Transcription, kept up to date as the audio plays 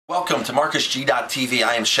Welcome to MarcusG.tv.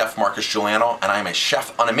 I am Chef Marcus Giuliano, and I am a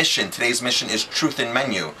chef on a mission. Today's mission is Truth in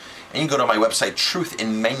Menu. And you can go to my website,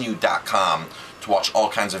 truthinmenu.com, to watch all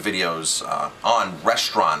kinds of videos on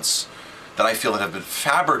restaurants that I feel that have been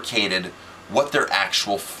fabricated what their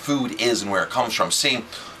actual food is and where it comes from. See,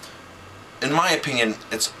 in my opinion,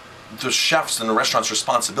 it's the chefs and the restaurant's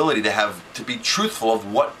responsibility to be truthful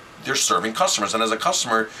of what they're serving customers. And as a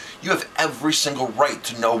customer, you have every single right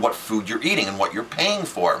to know what food you're eating and what you're paying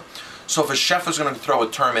for. So if a chef is going to throw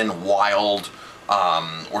a term in wild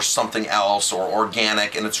or something else or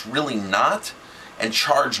organic and it's really not, and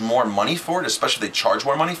charge more money for it, especially if they charge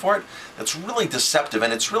more money for it, that's really deceptive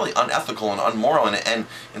and it's really unethical and unmoral, and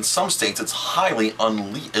in some states it's highly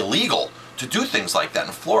illegal to do things like that.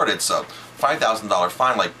 In Florida it's a $5,000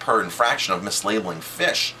 fine, like per infraction of mislabeling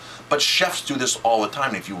fish. But chefs do this all the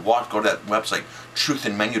time. And if you go to that website,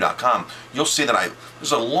 truthinmenu.com, you'll see that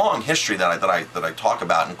there's a long history that I talk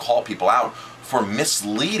about and call people out for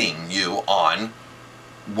misleading you on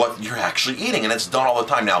what you're actually eating, and it's done all the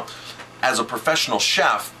time. Now, as a professional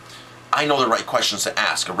chef, I know the right questions to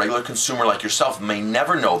ask. A regular consumer like yourself may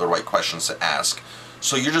never know the right questions to ask,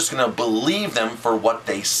 so you're just going to believe them for what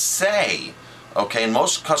they say. Okay, and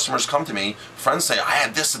most customers come to me, friends say, I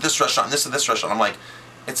had this at this restaurant, this at this restaurant. I'm like,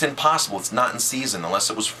 it's impossible. It's not in season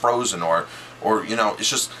unless it was frozen or you know, it's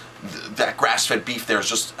just that grass-fed beef there is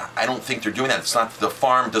just, I don't think they're doing that. It's not the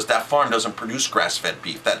farm, that farm doesn't produce grass-fed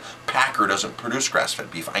beef. That packer doesn't produce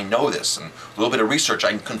grass-fed beef. I know this, and a little bit of research,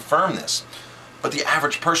 I can confirm this. But the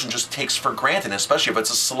average person just takes for granted, especially if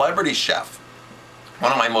it's a celebrity chef.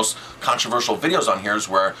 One of my most controversial videos on here is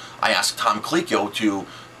where I asked Tom Colicchio to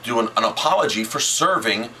do an apology for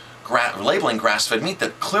serving labeling grass-fed meat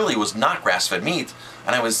that clearly was not grass-fed meat,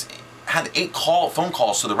 and I had 8 phone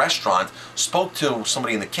calls to the restaurant, spoke to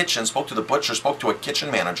somebody in the kitchen, spoke to the butcher, spoke to a kitchen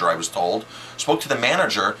manager, I was told, spoke to the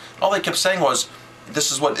manager, and all they kept saying was,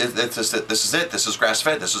 this is grass-fed, this is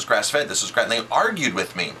grass-fed, this is grass, and they argued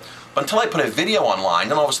with me. But until I put a video online,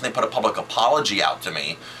 then all of a sudden they put a public apology out to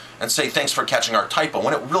me and say, thanks for catching our typo,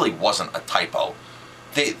 when it really wasn't a typo.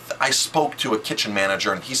 I spoke to a kitchen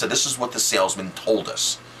manager and he said, this is what the salesman told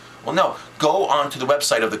us. Well, no, go onto the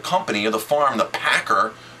website of the company or the farm, the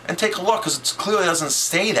packer, and take a look, because it clearly doesn't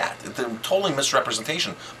say that. It's a totally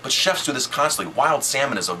misrepresentation. But chefs do this constantly. Wild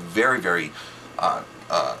salmon is a very, very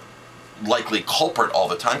likely culprit all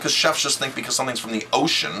the time, because chefs just think because something's from the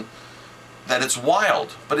ocean that it's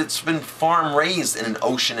wild. But it's been farm raised in an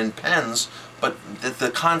ocean in pens, but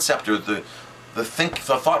the concept or the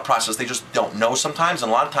thought process, they just don't know sometimes,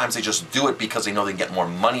 and a lot of times they just do it because they know they can get more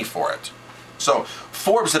money for it. So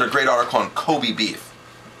Forbes did a great article on Kobe beef.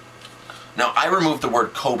 Now, I removed the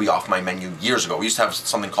word Kobe off my menu years ago. We used to have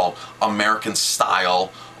something called American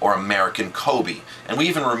Style or American Kobe, and we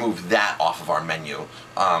even removed that off of our menu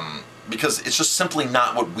because it's just simply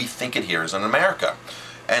not what we think it here is in America.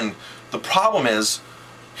 And the problem is,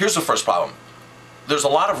 here's the first problem. There's a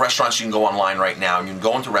lot of restaurants you can go online right now, and you can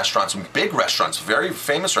go into restaurants, and big restaurants, very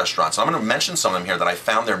famous restaurants. I'm going to mention some of them here that I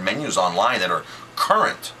found their menus online that are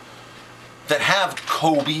current, that have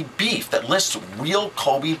Kobe beef, that list real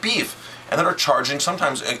Kobe beef, and that are charging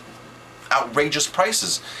sometimes outrageous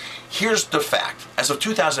prices. Here's the fact. As of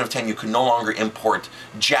 2010, you can no longer import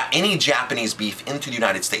any Japanese beef into the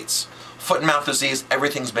United States. Foot and mouth disease,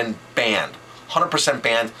 everything's been banned. 100%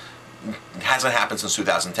 banned. It hasn't happened since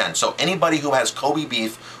 2010. So anybody who has Kobe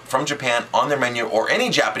beef from Japan on their menu, or any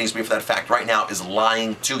Japanese beef for that fact, right now is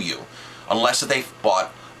lying to you, unless they've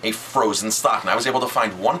bought a frozen stock. And I was able to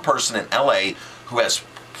find one person in LA who has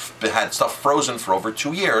had stuff frozen for over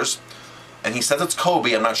 2 years, and he says it's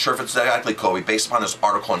Kobe. I'm not sure if it's exactly Kobe. Based upon this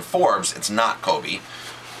article in Forbes, it's not Kobe. And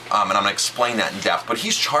I'm going to explain that in depth. But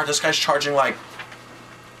this guy's charging like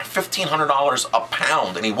 $1,500 a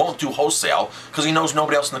pound, and he won't do wholesale because he knows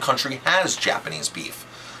nobody else in the country has Japanese beef.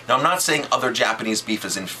 Now, I'm not saying other Japanese beef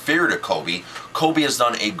is inferior to Kobe. Kobe has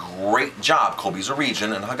done a great job. Kobe's a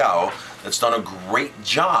region in Hagao that's done a great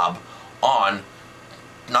job on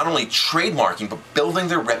not only trademarking, but building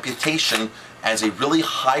their reputation as a really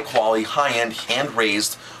high-quality, high-end,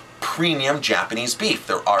 hand-raised, premium Japanese beef.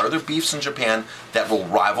 There are other beefs in Japan that will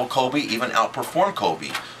rival Kobe, even outperform Kobe.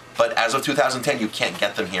 But as of 2010, you can't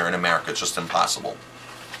get them here in America. It's just impossible.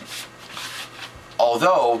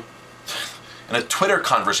 Although, in a Twitter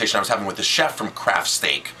conversation I was having with the chef from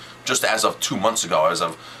Craftsteak, just as of 2 months ago, as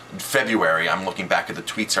of February, I'm looking back at the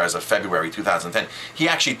tweets here as of February 2010, he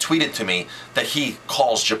actually tweeted to me that he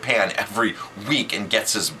calls Japan every week and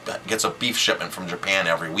gets a beef shipment from Japan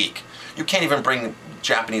every week. You can't even bring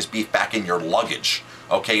Japanese beef back in your luggage.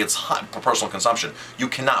 Okay, it's hot for personal consumption. You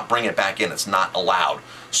cannot bring it back in. It's not allowed.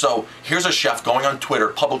 So here's a chef going on Twitter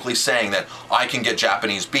publicly saying that I can get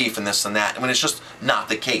Japanese beef and this and that. I mean, it's just not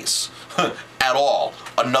the case at all.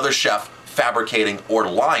 Another chef fabricating or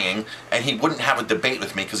lying, and he wouldn't have a debate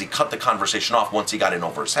with me because he cut the conversation off once he got in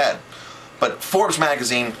over his head. But Forbes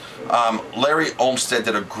magazine, Larry Olmsted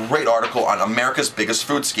did a great article on America's biggest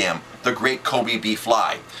food scam, the Great Kobe Beef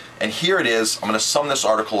Lie. And here it is. I'm going to sum this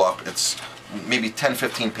article up. It's maybe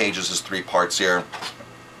 10-15 pages, is 3 parts here.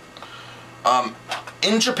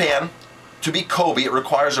 In Japan, to be Kobe, it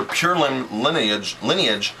requires a pure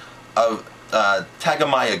lineage of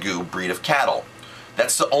Tagamayagu breed of cattle.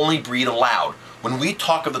 That's the only breed allowed. When we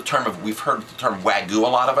talk of the term, we've heard the term Wagyu, a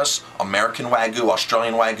lot of us, American Wagyu,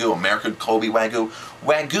 Australian Wagyu, American Kobe Wagyu.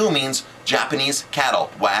 Wagyu means Japanese cattle,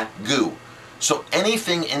 Wagyu. So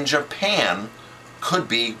anything in Japan could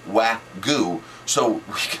be Wagyu. So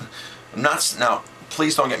now,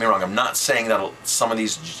 please don't get me wrong, I'm not saying that some of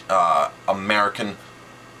these American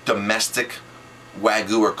domestic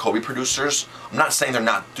Wagyu or Kobe producers, I'm not saying they're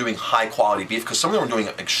not doing high quality beef, because some of them are doing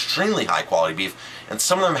extremely high quality beef, and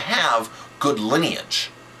some of them have good lineage.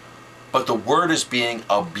 But the word is being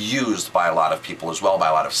abused by a lot of people as well, by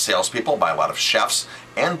a lot of salespeople, by a lot of chefs,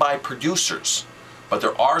 and by producers. But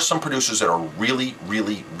there are some producers that are really,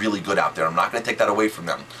 really, really good out there. I'm not going to take that away from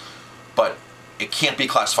them. But it can't be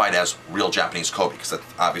classified as real Japanese Kobe, because that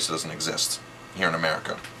obviously doesn't exist here in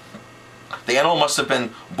America. The animal must have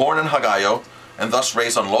been born in Hagayo, and thus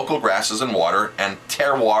raised on local grasses and water and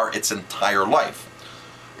terroir its entire life.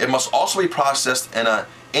 It must also be processed in a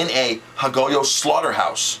Hagoyo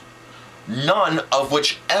slaughterhouse, none of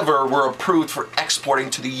which ever were approved for exporting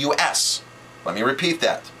to the U.S. Let me repeat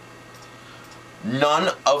that.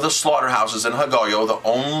 None of the slaughterhouses in Hagoyo, the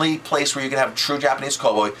only place where you can have true Japanese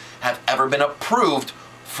Kobe, have ever been approved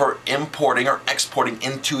for importing or exporting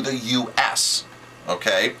into the U.S.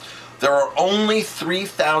 Okay? There are only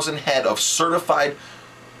 3,000 head of certified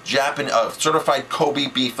Kobe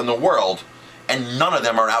beef in the world, and none of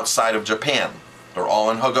them are outside of Japan. They're all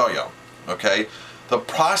in Hagoyo. Okay? The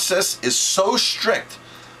process is so strict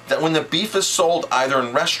that when the beef is sold either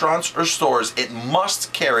in restaurants or stores, it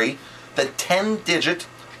must carry the 10-digit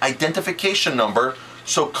identification number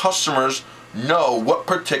so customers know what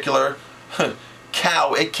particular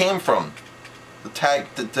cow it came from. The tag,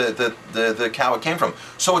 the cow it came from.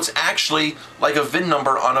 So it's actually like a VIN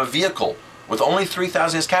number on a vehicle. With only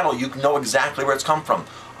 3,000 cattle, you know exactly where it's come from.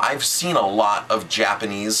 I've seen a lot of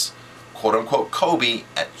Japanese, quote-unquote, Kobe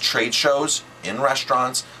at trade shows, in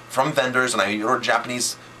restaurants, from vendors, and I order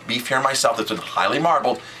Japanese beef here myself that's been highly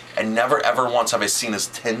marbled, and never ever once have I seen this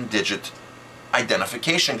 10-digit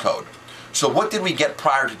identification code. So what did we get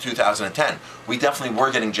prior to 2010? We definitely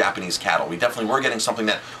were getting Japanese cattle. We definitely were getting something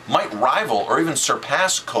that might rival or even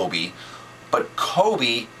surpass Kobe, but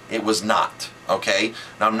Kobe, it was not, okay?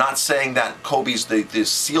 Now I'm not saying that Kobe's the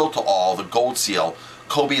seal to all, the gold seal.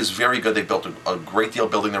 Kobe is very good. They built a great deal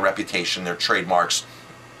building their reputation, their trademarks,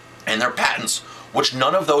 and their patents, which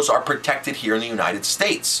none of those are protected here in the United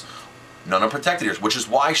States. None are protected here, which is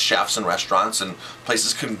why chefs and restaurants and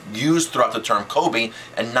places can use throughout the term Kobe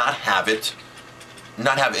and not have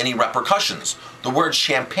any repercussions. The word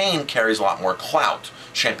champagne carries a lot more clout.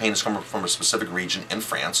 Champagne is coming from a specific region in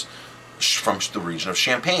France, from the region of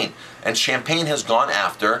Champagne. And Champagne has gone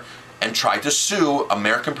after and tried to sue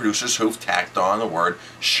American producers who've tacked on the word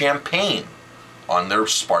champagne on their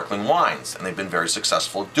sparkling wines. And they've been very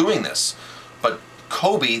successful at doing this. But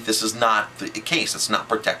Kobe, this is not the case. It's not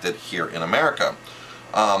protected here in America.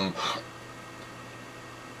 Let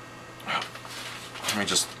me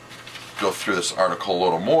just go through this article a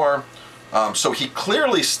little more. So he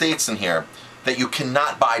clearly states in here that you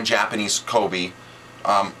cannot buy Japanese Kobe,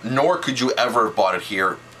 nor could you ever have bought it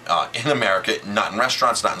here in America, not in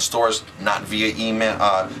restaurants, not in stores, not via email,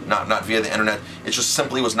 not via the internet. It just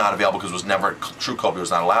simply was not available because it was never, true Kobe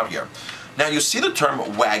was not allowed here. Now you see the term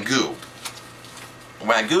Wagyu.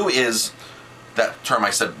 Wagyu is, that term I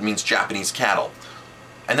said means Japanese cattle.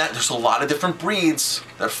 And that there's a lot of different breeds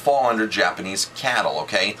that fall under Japanese cattle,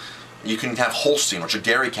 okay? You can have Holstein, which are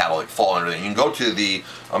dairy cattle that fall under that. You can go to the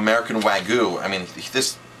American Wagyu. I mean,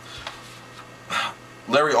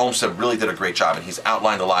 Larry Olmsted really did a great job, and he's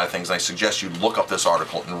outlined a lot of things. And I suggest you look up this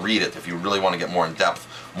article and read it if you really want to get more in depth,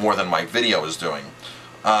 more than my video is doing.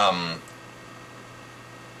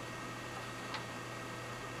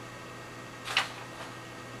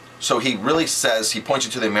 So he really says, he points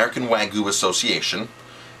you to the American Wagyu Association,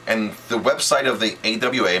 and the website of the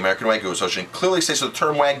AWA, American Wagyu Association, clearly says the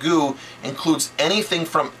term Wagyu includes anything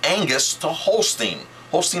from Angus to Holstein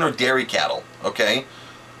or dairy cattle, okay?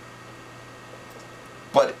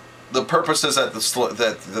 But the purpose is that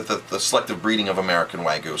the selective breeding of American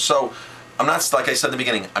Wagyu. So I'm not, like I said in the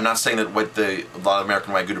beginning, I'm not saying that a lot of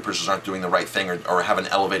American Wagyu producers aren't doing the right thing or have an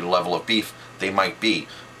elevated level of beef. They might be,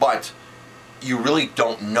 but you really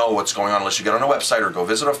don't know what's going on unless you get on a website or go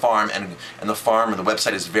visit a farm, and the farm and the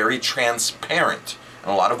website is very transparent.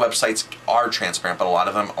 And a lot of websites are transparent, but a lot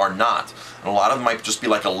of them are not. And a lot of them might just be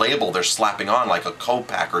like a label they're slapping on, like a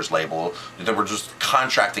co-packer's label that we're just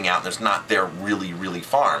contracting out, and it's not their really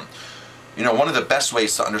farm. You know, one of the best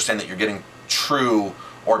ways to understand that you're getting true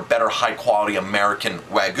or better high quality American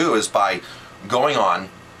Wagyu is by going on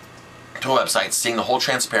to a website, seeing the whole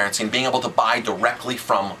transparency, and being able to buy directly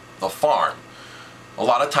from the farm. A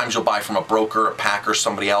lot of times you'll buy from a broker, a packer,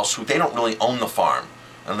 somebody else who they don't really own the farm.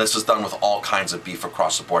 And this is done with all kinds of beef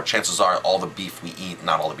across the board. Chances are all the beef we eat,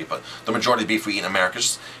 not all the beef, but the majority of the beef we eat in America,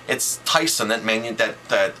 it's Tyson that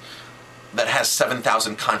has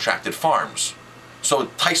 7,000 contracted farms. So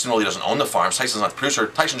Tyson really doesn't own the farms. Tyson's not the producer.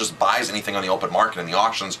 Tyson just buys anything on the open market and the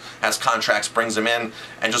auctions, has contracts, brings them in,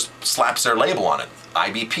 and just slaps their label on it.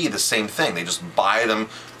 IBP, the same thing. They just buy them,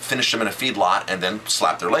 finish them in a feedlot, and then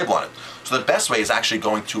slap their label on it. So the best way is actually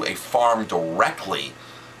going to a farm directly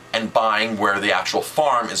and buying where the actual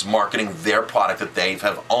farm is marketing their product that they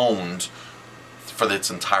have owned for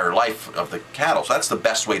its entire life of the cattle. So that's the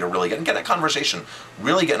best way to really get in a conversation.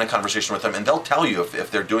 Really get in a conversation with them, and they'll tell you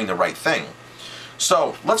if they're doing the right thing.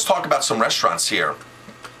 So let's talk about some restaurants here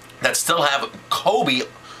that still have Kobe,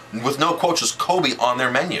 with no quote, just Kobe on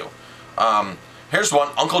their menu. Here's one,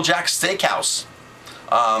 Uncle Jack's Steakhouse,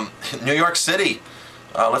 New York City.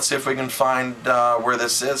 Let's see if we can find where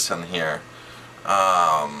this is in here.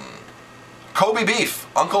 Kobe beef.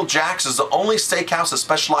 Uncle Jack's is the only steakhouse that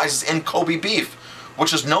specializes in Kobe beef,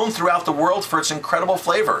 which is known throughout the world for its incredible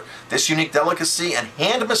flavor. This unique delicacy and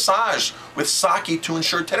hand massage with sake to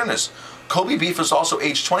ensure tenderness. Kobe beef is also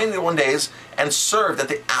aged 21 days and served at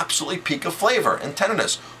the absolutely peak of flavor and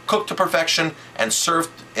tenderness, cooked to perfection and served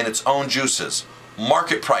in its own juices.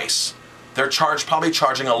 Market price. They're probably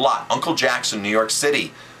charging a lot. Uncle Jack's in New York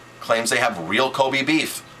City claims they have real Kobe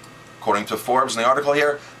beef. According to Forbes in the article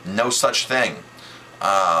here, no such thing.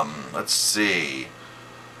 Let's see.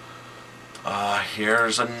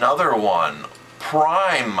 Here's another one.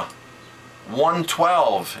 Prime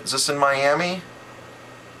 112. Is this in Miami?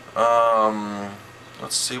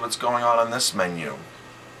 Let's see what's going on this menu.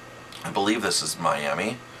 I believe this is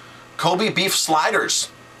Miami. Kobe beef sliders.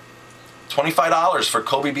 $25 for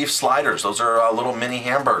Kobe beef sliders. Those are little mini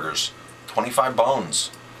hamburgers. 25 bones.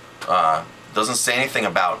 Doesn't say anything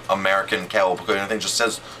about American cattle, anything, just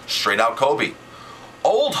says straight out Kobe.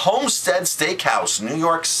 Old Homestead Steakhouse, New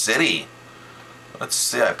York City. Let's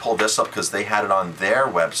see, I pulled this up because they had it on their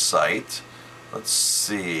website. Let's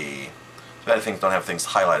see. I think don't have things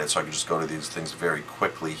highlighted, so I can just go to these things very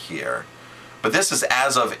quickly here. But this is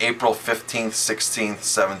as of April 15th, 16th,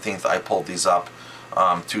 17th. I pulled these up,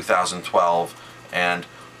 2012. And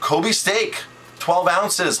Kobe steak, 12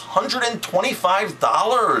 ounces,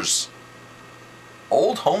 $125.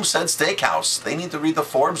 Old Homestead Steakhouse. They need to read the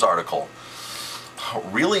Forbes article.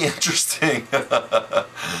 Really interesting.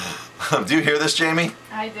 Do you hear this, Jamie?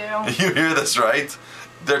 I do. You hear this, right?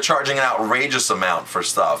 They're charging an outrageous amount for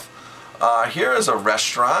stuff. Here is a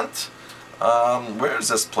restaurant. Where is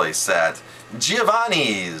this place at?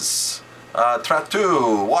 Giovanni's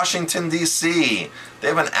Trattoria, Washington, D.C. They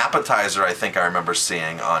have an appetizer, I think I remember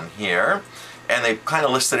seeing on here. And they kind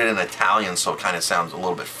of listed it in Italian, so it kind of sounds a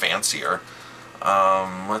little bit fancier.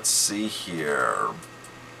 Let's see here.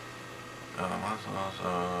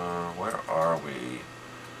 Where are we?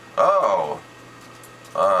 Oh,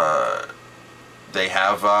 they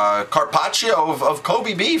have carpaccio of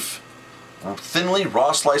Kobe beef. Thinly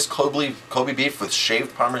raw sliced Kobe beef with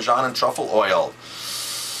shaved Parmesan and truffle oil.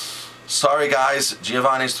 Sorry guys,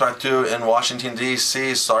 Giovanni's Trattoria in Washington,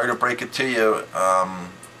 D.C. Sorry to break it to you.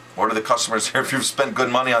 Order the customers here if you've spent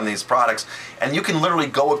good money on these products. And you can literally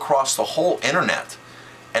go across the whole internet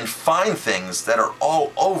and find things that are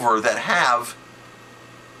all over that have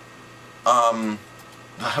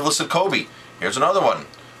listed Kobe. Here's another one.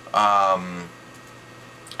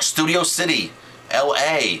 Studio City,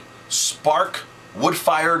 L.A. Spark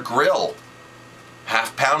Woodfire Grill.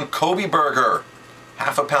 Half-pound Kobe burger.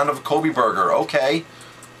 Half a pound of Kobe burger. Okay.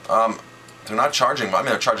 They're not charging, I mean,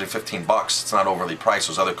 they're charging $15. It's not overly priced.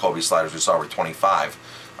 Those other Kobe sliders we saw were $25.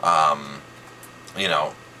 You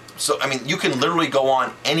know, So, I mean, you can literally go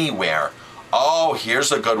on anywhere. Oh,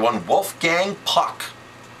 here's a good one. Wolfgang Puck.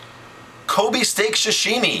 Kobe steak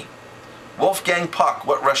sashimi. Wolfgang Puck.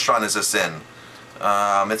 What restaurant is this in?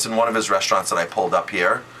 It's in one of his restaurants that I pulled up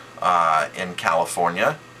here in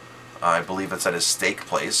California. I believe it's at his steak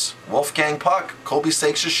place. Wolfgang Puck. Kobe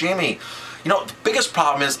steak sashimi. You know, the biggest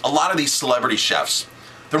problem is a lot of these celebrity chefs,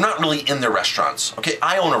 they're not really in their restaurants. Okay,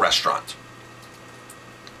 I own a restaurant.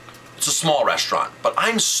 It's a small restaurant, but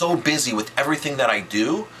I'm so busy with everything that I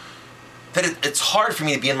do that it's hard for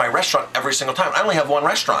me to be in my restaurant every single time. I only have one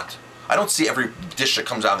restaurant. I don't see every dish that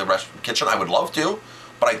comes out of the kitchen. I would love to,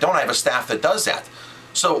 but I don't. I have a staff that does that.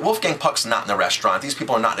 So Wolfgang Puck's not in the restaurant. These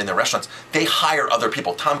people are not in their restaurants. They hire other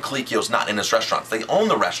people. Tom Colicchio's not in his restaurants. They own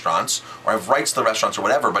the restaurants or have rights to the restaurants or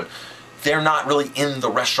whatever, but they're not really in the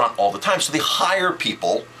restaurant all the time. So they hire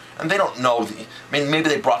people, and they don't know. I mean, maybe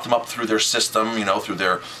they brought them up through their system, you know, through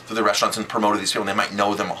their restaurants and promoted these people. And they might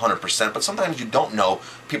know them 100%, but sometimes you don't know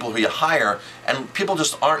people who you hire, and people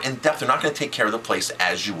just aren't in depth. They're not going to take care of the place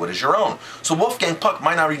as you would as your own. So Wolfgang Puck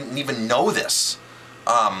might not even know this,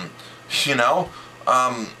 you know.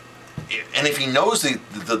 And if he knows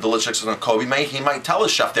the logistics of Kobe, he might tell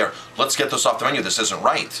his chef there, let's get this off the menu. This isn't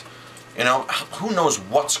right. You know, who knows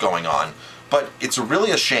what's going on? But it's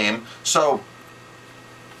really a shame. So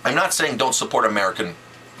I'm not saying don't support American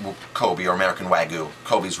Kobe or American Wagyu.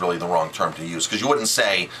 Kobe's really the wrong term to use, because you wouldn't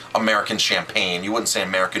say American champagne, you wouldn't say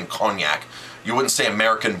American cognac, you wouldn't say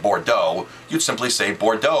American Bordeaux, you'd simply say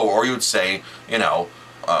Bordeaux, or you'd say, you know,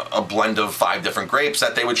 a blend of 5 different grapes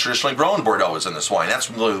that they would traditionally grow in Bordeaux is in this wine.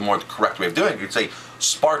 That's really the more correct way of doing it. You'd say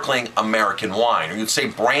sparkling American wine, or you'd say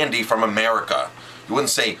brandy from America. You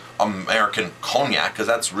wouldn't say American cognac, because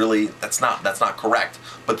that's not correct.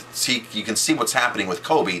 But see, you can see what's happening with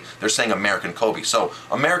Kobe. They're saying American Kobe. So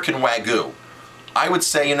American Wagyu, I would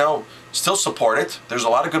say, you know, still support it. There's a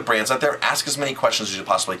lot of good brands out there. Ask as many questions as you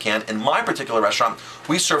possibly can. In my particular restaurant,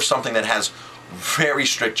 we serve something that has very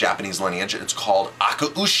strict Japanese lineage. It's called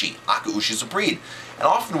Akaushi. Akaushi is a breed. And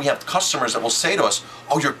often we have customers that will say to us,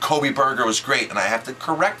 oh, your Kobe burger was great. And I have to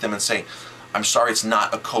correct them and say, I'm sorry, it's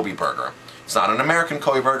not a Kobe burger. It's not an American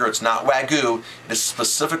Kobe burger. It's not Wagyu. It is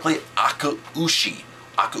specifically Akaushi.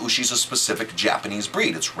 Akaushi is a specific Japanese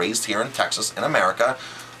breed. It's raised here in Texas, in America.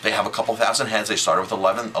 They have a couple thousand heads. They started with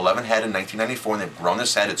 11 head in 1994, and they've grown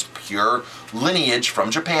this head. It's pure lineage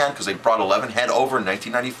from Japan, because they brought 11 head over in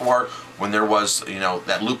 1994 when there was, you know,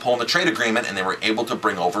 that loophole in the trade agreement, and they were able to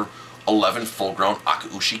bring over 11 full-grown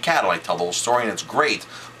Akaushi cattle. I tell the whole story, and it's great,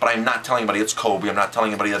 but I'm not telling anybody it's Kobe. I'm not telling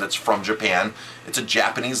anybody that it's from Japan. It's a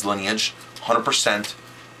Japanese lineage, 100%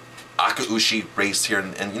 Akaushi, raised here,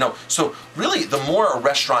 and you know, so really, the more a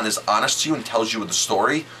restaurant is honest to you and tells you the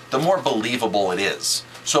story, the more believable it is.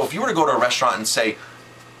 So if you were to go to a restaurant and say,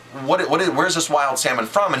 where's this wild salmon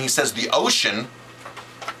from? And he says, the ocean,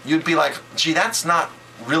 you'd be like, gee, that's not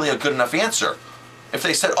really a good enough answer. If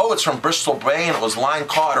they said, oh, it's from Bristol Bay and it was line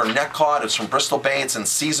caught or net caught, it's from Bristol Bay, it's in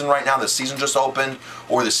season right now, the season just opened,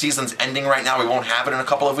 or the season's ending right now, we won't have it in a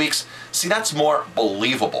couple of weeks. See, that's more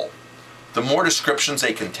believable. The more descriptions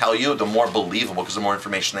they can tell you, the more believable, because the more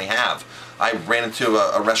information they have. I ran into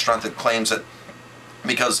a restaurant that claims that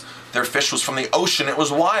because their fish was from the ocean, it was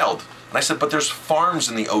wild. And I said, but there's farms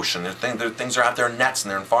in the ocean. Things are out there in nets, and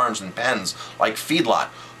they're in farms and pens, like feedlot.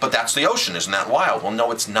 But that's the ocean, isn't that wild? Well,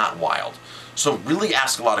 no, it's not wild. So really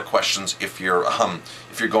ask a lot of questions if you're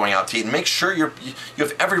going out to eat, and make sure you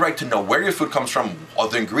have every right to know where your food comes from, all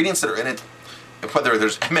the ingredients that are in it, whether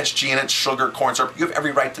there's MSG in it, sugar, corn syrup. You have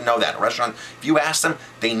every right to know that. A restaurant, if you ask them,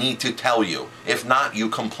 they need to tell you. If not, you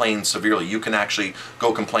complain severely. You can actually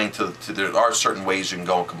go complain there are certain ways you can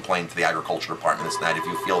go and complain to the agriculture department. It's not if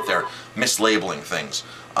you feel that they're mislabeling things,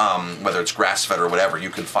 whether it's grass-fed or whatever, you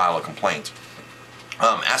can file a complaint.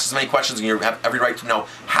 Ask as many questions, and you have every right to know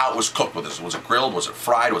how it was cooked with this. Was it grilled? Was it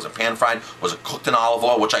fried? Was it pan-fried? Was it cooked in olive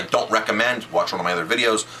oil, which I don't recommend? Watch one of my other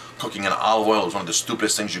videos. Cooking in olive oil is one of the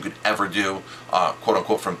stupidest things you could ever do,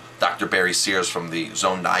 quote-unquote, from Dr. Barry Sears from the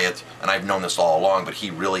Zone Diet. And I've known this all along, but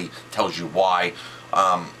he really tells you why.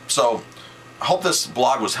 So I hope this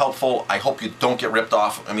blog was helpful. I hope you don't get ripped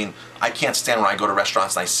off. I mean, I can't stand when I go to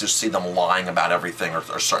restaurants and I just see them lying about everything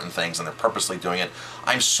or certain things, and they're purposely doing it.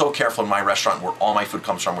 I'm so careful in my restaurant where all my food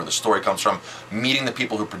comes from, where the story comes from. Meeting the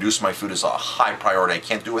people who produce my food is a high priority. I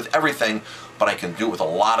can't do it with everything, but I can do it with a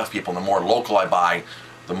lot of people. And the more local I buy,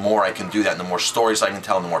 the more I can do that, and the more stories I can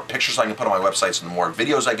tell, and the more pictures I can put on my websites, and the more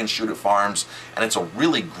videos I can shoot at farms, and it's a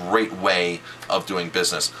really great way of doing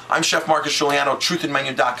business. I'm Chef Marcus Giuliano,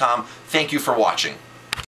 truthinmenu.com. Thank you for watching.